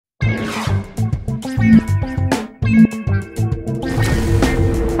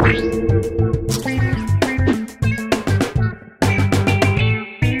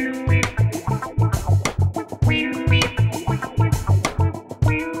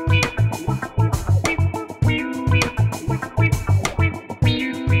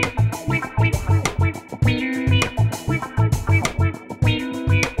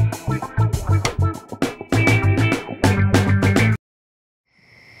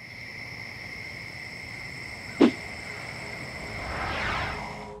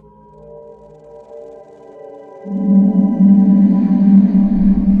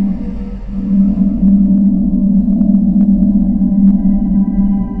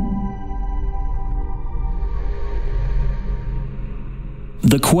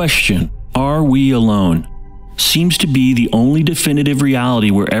The question, are we alone, seems to be the only definitive reality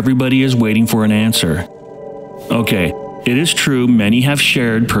where everybody is waiting for an answer. Okay, it is true many have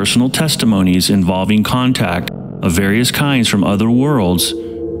shared personal testimonies involving contact of various kinds from other worlds.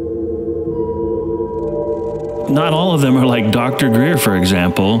 Not all of them are like Dr. Greer, for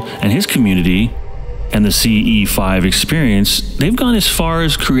example, and his community, and the CE5 experience. They've gone as far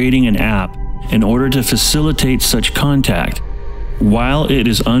as creating an app in order to facilitate such contact. While it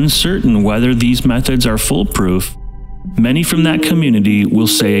is uncertain whether these methods are foolproof, many from that community will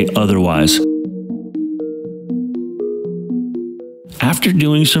say otherwise. After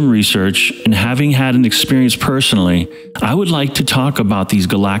doing some research and having had an experience personally, I would like to talk about these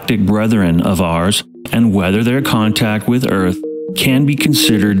galactic brethren of ours and whether their contact with Earth can be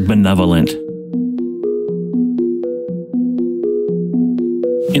considered benevolent.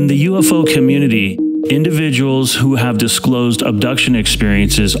 In the UFO community, individuals who have disclosed abduction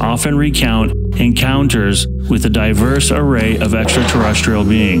experiences often recount encounters with a diverse array of extraterrestrial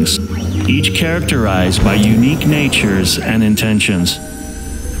beings, each characterized by unique natures and intentions.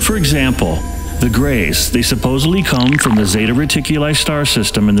 For example, the Greys, they supposedly come from the Zeta Reticuli star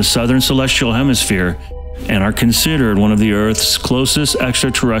system in the southern celestial hemisphere and are considered one of the Earth's closest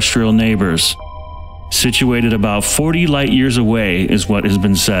extraterrestrial neighbors. Situated about 40 light years away is what has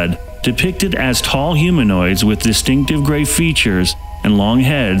been said. Depicted as tall humanoids with distinctive gray features and long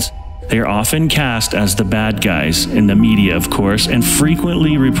heads, they are often cast as the bad guys in the media, of course, and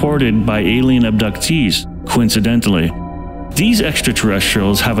frequently reported by alien abductees, coincidentally. These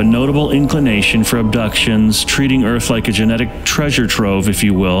extraterrestrials have a notable inclination for abductions, treating Earth like a genetic treasure trove, if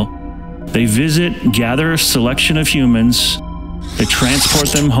you will. They visit, gather a selection of humans, they transport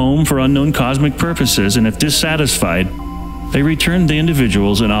them home for unknown cosmic purposes, and if dissatisfied, they return the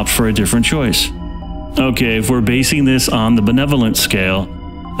individuals and opt for a different choice. Okay, if we're basing this on the benevolent scale,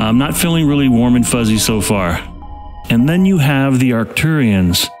 I'm not feeling really warm and fuzzy so far. And then you have the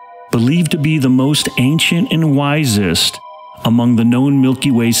Arcturians, believed to be the most ancient and wisest among the known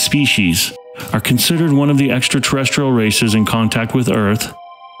Milky Way species, are considered one of the extraterrestrial races in contact with Earth.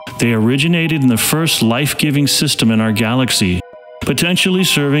 They originated in the first life-giving system in our galaxy, potentially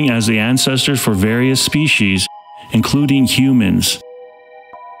serving as the ancestors for various species, including humans.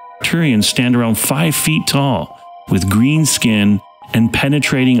 Arcturians stand around 5 feet tall, with green skin and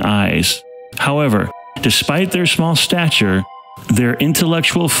penetrating eyes. However, despite their small stature, their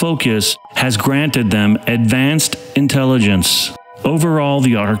intellectual focus has granted them advanced intelligence. Overall,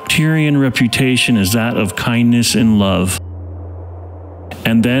 the Arcturian reputation is that of kindness and love.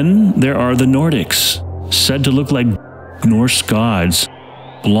 And then there are the Nordics, said to look like Norse gods,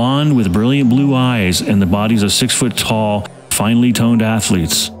 blonde with brilliant blue eyes and the bodies of 6 foot tall, finely toned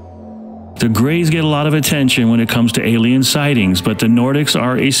athletes. The Greys get a lot of attention when it comes to alien sightings, but the Nordics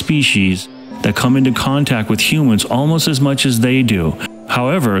are a species that come into contact with humans almost as much as they do.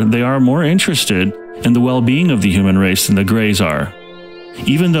 However, they are more interested in the well-being of the human race than the Greys are,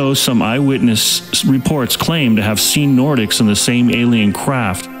 even though some eyewitness reports claim to have seen Nordics in the same alien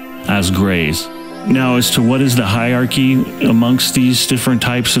craft as Greys. Now, as to what is the hierarchy amongst these different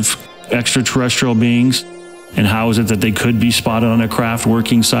types of extraterrestrial beings, and how is it that they could be spotted on a craft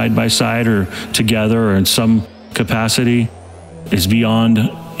working side by side or together or in some capacity, is beyond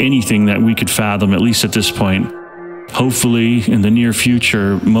anything that we could fathom, at least at this point. Hopefully, in the near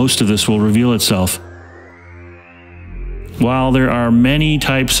future, most of this will reveal itself. While there are many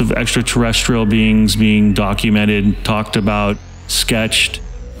types of extraterrestrial beings being documented, talked about, sketched,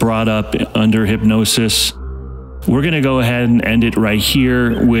 brought up under hypnosis, we're going to go ahead and end it right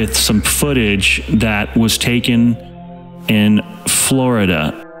here with some footage that was taken in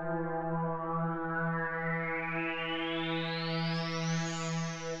Florida.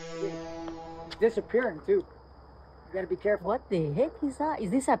 It's disappearing too. You gotta be careful. What the heck is that? Is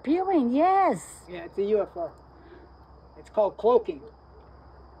this appearing? Yes. Yeah, it's a UFO. It's called cloaking.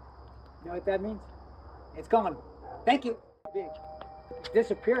 You know what that means? It's gone. Thank you. Big. It's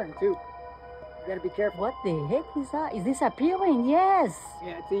disappearing too. You gotta be careful. What the heck is that? Is this appearing? Yes.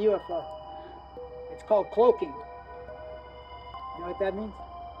 Yeah, it's a UFO. It's called cloaking. You know what that means?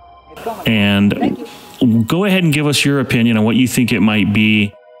 It's gone. And Thank you. go ahead and give us your opinion on what you think it might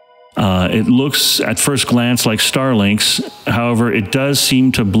be. It looks at first glance like Starlinks. However, it does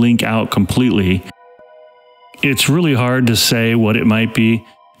seem to blink out completely. It's really hard to say what it might be.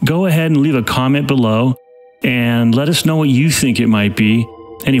 Go ahead and leave a comment below and let us know what you think it might be.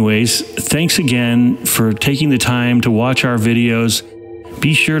 Anyways, thanks again for taking the time to watch our videos.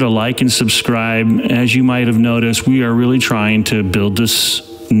 Be sure to like and subscribe. As you might have noticed, we are really trying to build this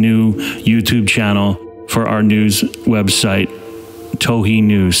new YouTube channel for our news website, Towhee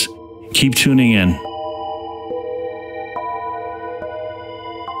News. Keep tuning in.